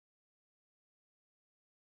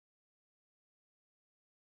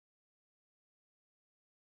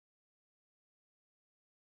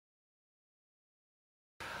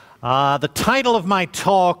The title of my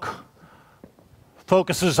talk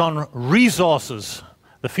focuses on resources,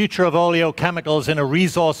 the future of oleochemicals in a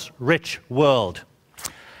resource-rich world.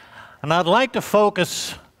 And I'd like to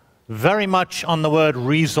focus very much on the word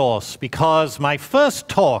resource because my first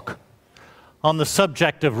talk on the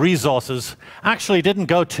subject of resources actually didn't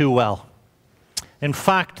go too well. In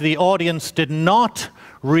fact, the audience did not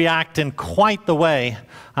react in quite the way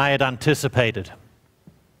I had anticipated.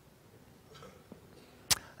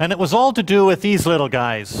 And it was all to do with these little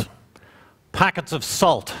guys, packets of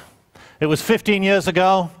salt. It was 15 years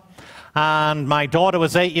ago, and my daughter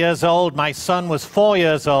was 8 years old, my son was 4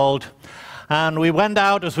 years old, and we went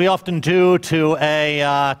out, as we often do, to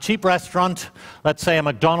a cheap restaurant, let's say a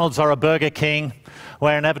McDonald's or a Burger King,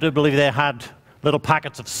 where inevitably they had little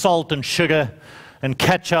packets of salt and sugar and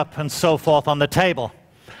ketchup and so forth on the table.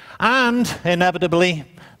 And inevitably,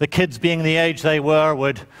 the kids being the age they were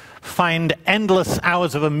would find endless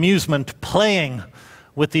hours of amusement playing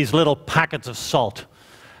with these little packets of salt.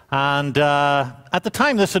 And at the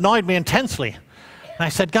time, this annoyed me intensely. And I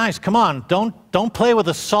said, guys, come on, don't play with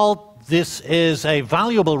the salt. This is a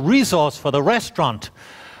valuable resource for the restaurant.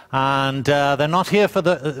 And they're not here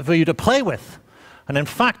for you to play with. And in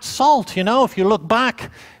fact, salt, you know, if you look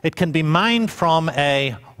back, it can be mined from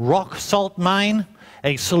a rock salt mine,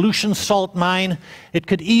 a solution salt mine. It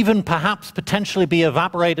could even perhaps potentially be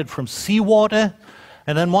evaporated from seawater.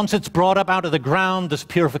 And then once it's brought up out of the ground, there's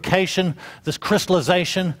purification, there's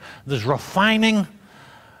crystallization, there's refining,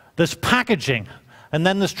 there's packaging, and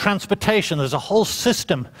then there's transportation. There's a whole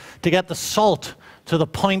system to get the salt to the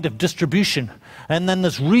point of distribution. And then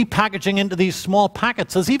there's repackaging into these small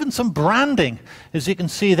packets. There's even some branding, as you can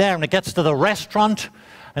see there. And it gets to the restaurant,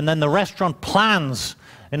 and then the restaurant plans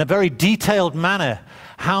in a very detailed manner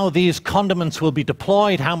how these condiments will be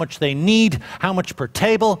deployed, how much they need, how much per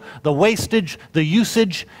table, the wastage, the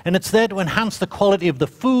usage, and it's there to enhance the quality of the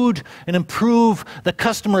food and improve the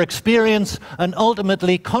customer experience and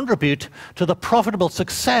ultimately contribute to the profitable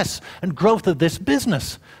success and growth of this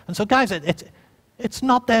business. And so guys, it's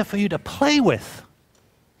not there for you to play with.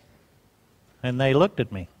 And they looked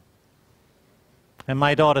at me. And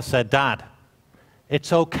my daughter said, Dad,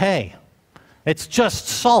 it's okay. It's just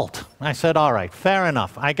salt. I said, all right, fair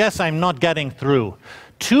enough. I guess I'm not getting through.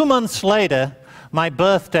 2 months later, my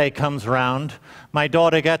birthday comes around. My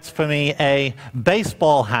daughter gets for me a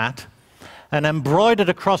baseball hat, and embroidered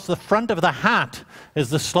across the front of the hat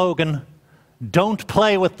is the slogan, "Don't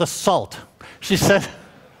play with the salt." She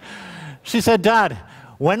said, Dad,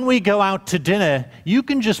 when we go out to dinner, you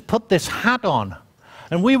can just put this hat on,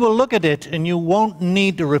 and we will look at it, and you won't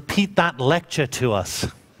need to repeat that lecture to us.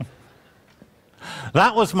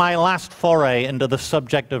 That was my last foray into the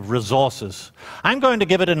subject of resources. I'm going to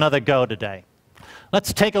give it another go today.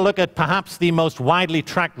 Let's take a look at perhaps the most widely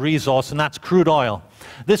tracked resource, and that's crude oil.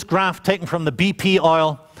 This graph, taken from the BP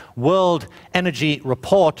Oil World Energy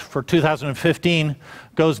Report for 2015,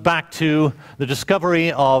 goes back to the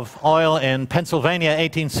discovery of oil in Pennsylvania,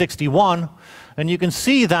 1861. And you can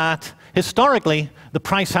see that, historically, the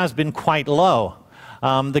price has been quite low.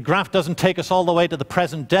 The graph doesn't take us all the way to the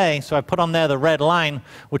present day, so I put on there the red line,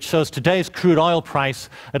 which shows today's crude oil price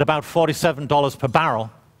at about $47 per barrel.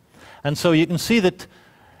 And so you can see that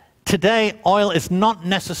today oil is not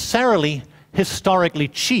necessarily historically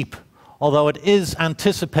cheap, although it is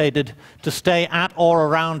anticipated to stay at or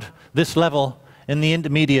around this level in the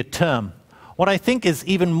intermediate term. What I think is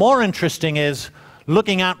even more interesting is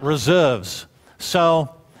looking at reserves.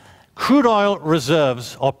 So crude oil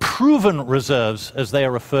reserves, or proven reserves as they are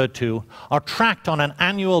referred to, are tracked on an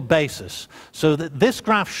annual basis. So this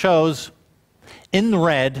graph shows in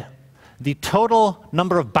red the total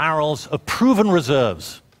number of barrels of proven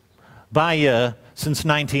reserves by year since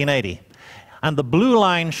 1980. And the blue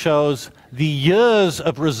line shows the years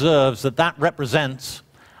of reserves that represents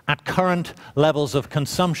at current levels of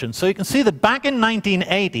consumption. So you can see that back in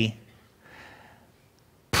 1980,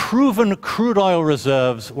 proven crude oil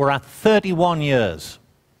reserves were at 31 years.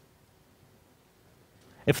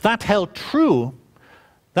 If that held true,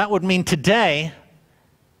 that would mean today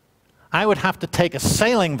I would have to take a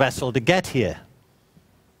sailing vessel to get here.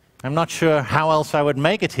 I'm not sure how else I would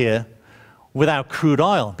make it here without crude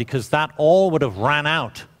oil, because that all would have ran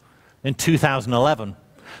out in 2011.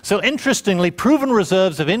 So interestingly, proven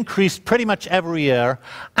reserves have increased pretty much every year,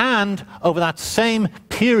 and over that same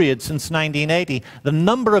period since 1980, the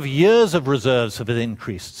number of years of reserves have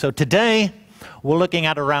increased. So today, we're looking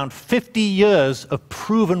at around 50 years of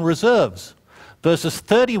proven reserves versus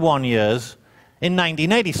 31 years in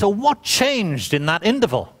 1980. So what changed in that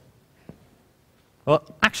interval? Well,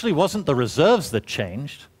 actually, it wasn't the reserves that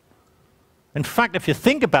changed. In fact, if you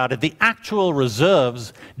think about it, the actual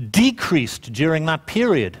reserves decreased during that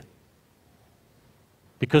period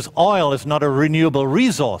because oil is not a renewable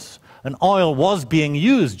resource, and oil was being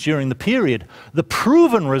used during the period. The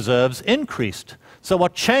proven reserves increased. So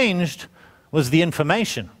what changed was the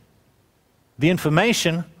information. The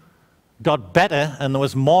information got better, and there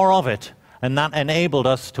was more of it, and that enabled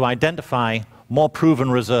us to identify more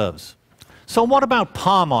proven reserves. So what about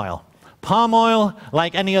palm oil? Palm oil,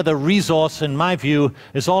 like any other resource, in my view,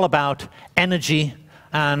 is all about energy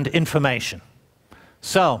and information.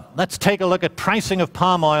 So let's take a look at pricing of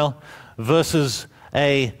palm oil versus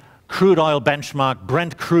a crude oil benchmark,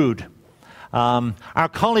 Brent crude. Our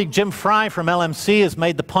colleague Jim Fry from LMC has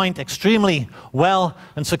made the point extremely well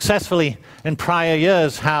and successfully in prior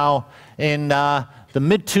years how in the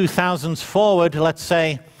mid-2000s forward, let's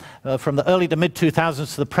say, from the early to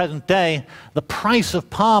mid-2000s to the present day, the price of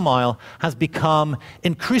palm oil has become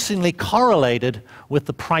increasingly correlated with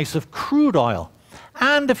the price of crude oil.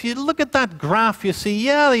 And if you look at that graph, you see,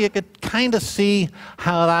 yeah, you could kind of see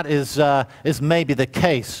how that is maybe the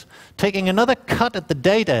case. Taking another cut at the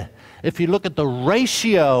data, if you look at the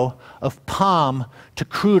ratio of palm to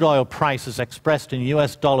crude oil prices expressed in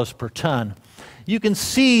US dollars per ton, you can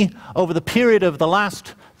see over the period of the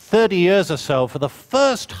last 30 years or so, for the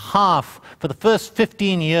first half, for the first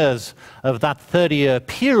 15 years of that 30-year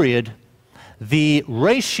period, the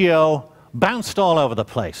ratio bounced all over the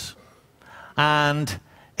place. And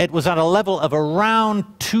it was at a level of around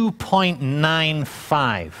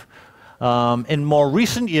 2.95. In more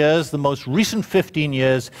recent years, the most recent 15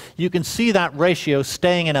 years, you can see that ratio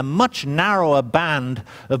staying in a much narrower band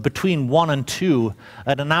of between 1 and 2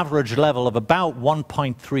 at an average level of about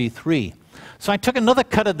 1.33. So I took another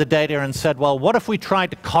cut at the data and said, well, what if we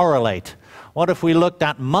tried to correlate? What if we looked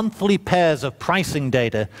at monthly pairs of pricing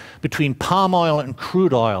data between palm oil and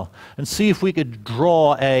crude oil and see if we could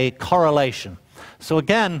draw a correlation? So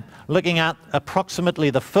again, looking at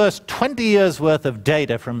approximately the first 20 years worth of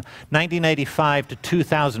data from 1985 to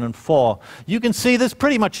 2004, you can see there's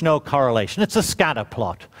pretty much no correlation. It's a scatter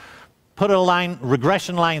plot. Put a line,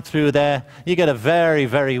 regression line through there, you get a very,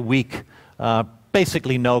 very weak,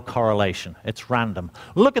 basically no correlation. It's random.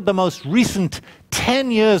 Look at the most recent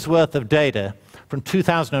 10 years worth of data from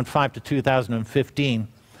 2005 to 2015,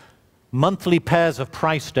 monthly pairs of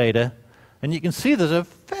price data, and you can see there's a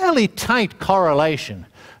fairly tight correlation.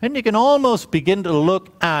 And you can almost begin to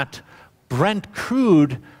look at Brent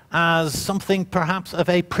crude as something perhaps of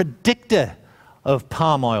a predictor of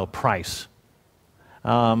palm oil price.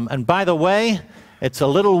 And by the way, it's a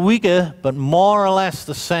little weaker, but more or less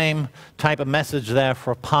the same type of message there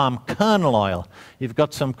for palm kernel oil. You've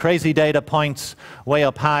got some crazy data points way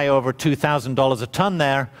up high over $2,000 a ton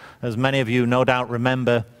there, as many of you no doubt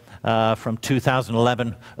remember from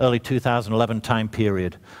 2011, early 2011 time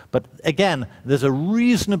period. But again, there's a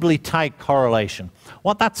reasonably tight correlation.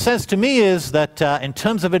 What that says to me is that in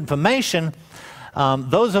terms of information,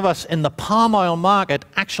 those of us in the palm oil market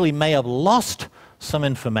actually may have lost some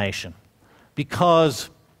information. Because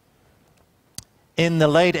in the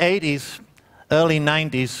late 80s, early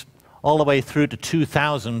 90s, all the way through to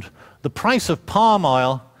 2000, the price of palm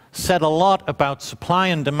oil said a lot about supply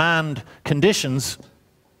and demand conditions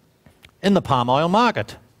in the palm oil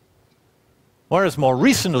market. Whereas more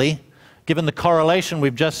recently, given the correlation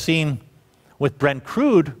we've just seen with Brent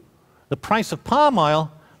crude, the price of palm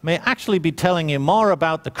oil may actually be telling you more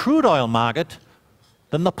about the crude oil market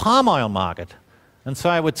than the palm oil market. And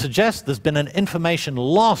so I would suggest there's been an information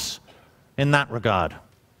loss in that regard,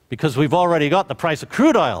 because we've already got the price of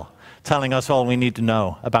crude oil telling us all we need to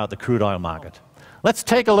know about the crude oil market. Let's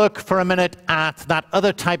take a look for a minute at that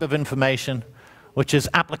other type of information, which is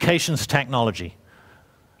applications technology.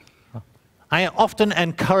 I often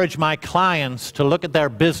encourage my clients to look at their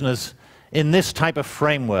business in this type of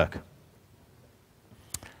framework.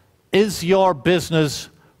 Is your business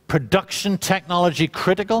production technology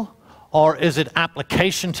critical? Or is it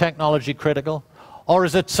application technology critical? Or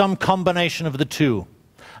is it some combination of the two?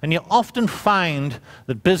 And you often find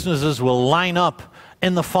that businesses will line up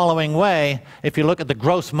in the following way if you look at the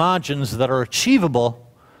gross margins that are achievable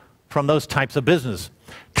from those types of business.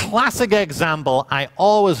 Classic example I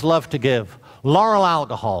always love to give: L'Oreal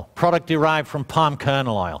alcohol, product derived from palm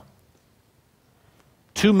kernel oil.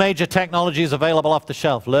 Two major technologies available off the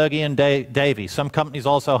shelf, Lurgy and Davy. Some companies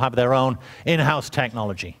also have their own in-house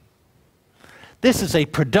technology. This is a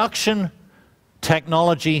production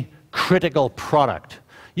technology critical product.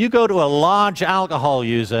 You go to a large alcohol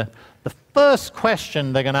user, the first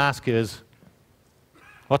question they're going to ask you is,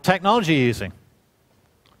 what technology are you using?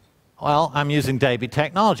 Well, I'm using Davy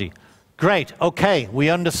technology. Great, okay,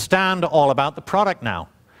 we understand all about the product now.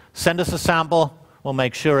 Send us a sample, we'll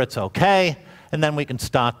make sure it's okay, and then we can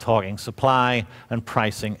start talking supply and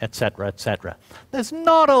pricing, etc., etc. There's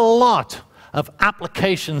not a lot of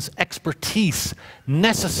applications expertise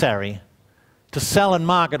necessary to sell and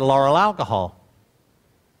market L'Oreal alcohol.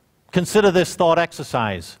 Consider this thought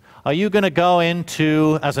exercise. Are you going to go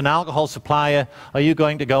into, as an alcohol supplier, are you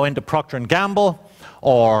going to go into Procter & Gamble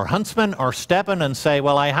or Huntsman or Stepan and say,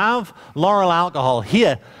 well, I have L'Oreal alcohol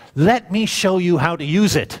here, let me show you how to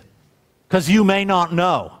use it, because you may not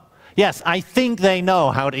know. Yes, I think they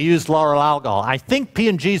know how to use L'Oreal alcohol. I think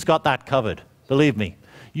P&G's got that covered, believe me.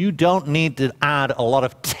 You don't need to add a lot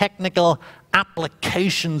of technical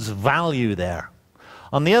applications value there.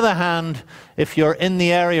 On the other hand, if you're in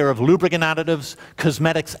the area of lubricant additives,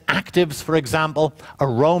 cosmetics actives, for example,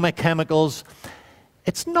 aroma chemicals,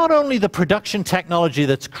 it's not only the production technology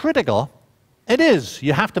that's critical, it is.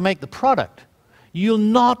 You have to make the product. You'll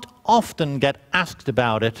not often get asked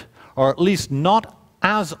about it, or at least not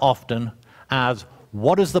as often as,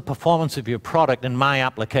 what is the performance of your product in my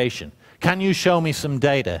application? Can you show me some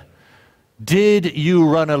data? Did you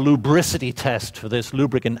run a lubricity test for this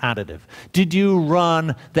lubricant additive? Did you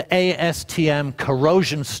run the ASTM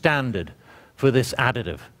corrosion standard for this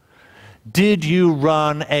additive? Did you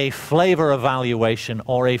run a flavor evaluation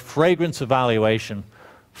or a fragrance evaluation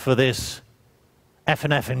for this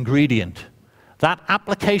F&F ingredient? That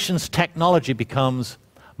applications technology becomes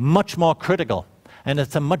much more critical, and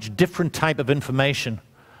it's a much different type of information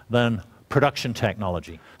than production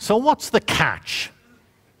technology. So what's the catch?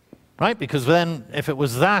 Right? Because then, if it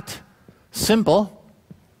was that simple,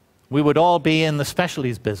 we would all be in the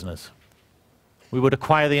specialties business. We would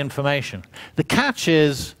acquire the information. The catch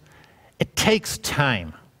is, it takes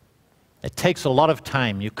time. It takes a lot of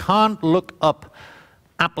time. You can't look up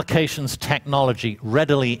applications technology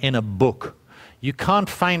readily in a book. You can't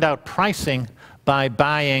find out pricing by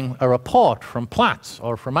buying a report from Platts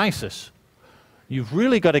or from ISIS. You've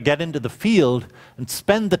really got to get into the field and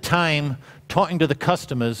spend the time talking to the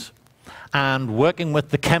customers and working with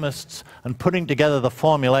the chemists and putting together the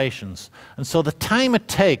formulations. And so the time it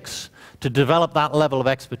takes to develop that level of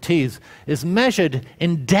expertise is measured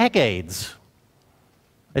in decades.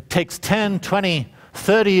 It takes 10, 20,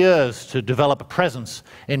 30 years to develop a presence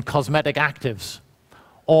in cosmetic actives,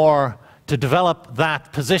 or to develop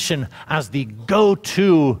that position as the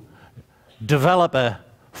go-to developer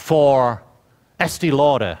for Estee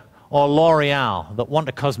Lauder or L'Oreal that want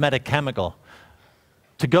a cosmetic chemical.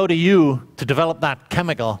 To go to you to develop that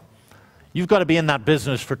chemical, you've got to be in that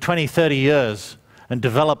business for 20, 30 years and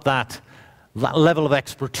develop that level of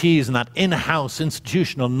expertise and that in-house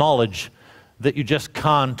institutional knowledge that you just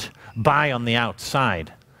can't buy on the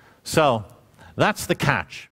outside. So that's the catch.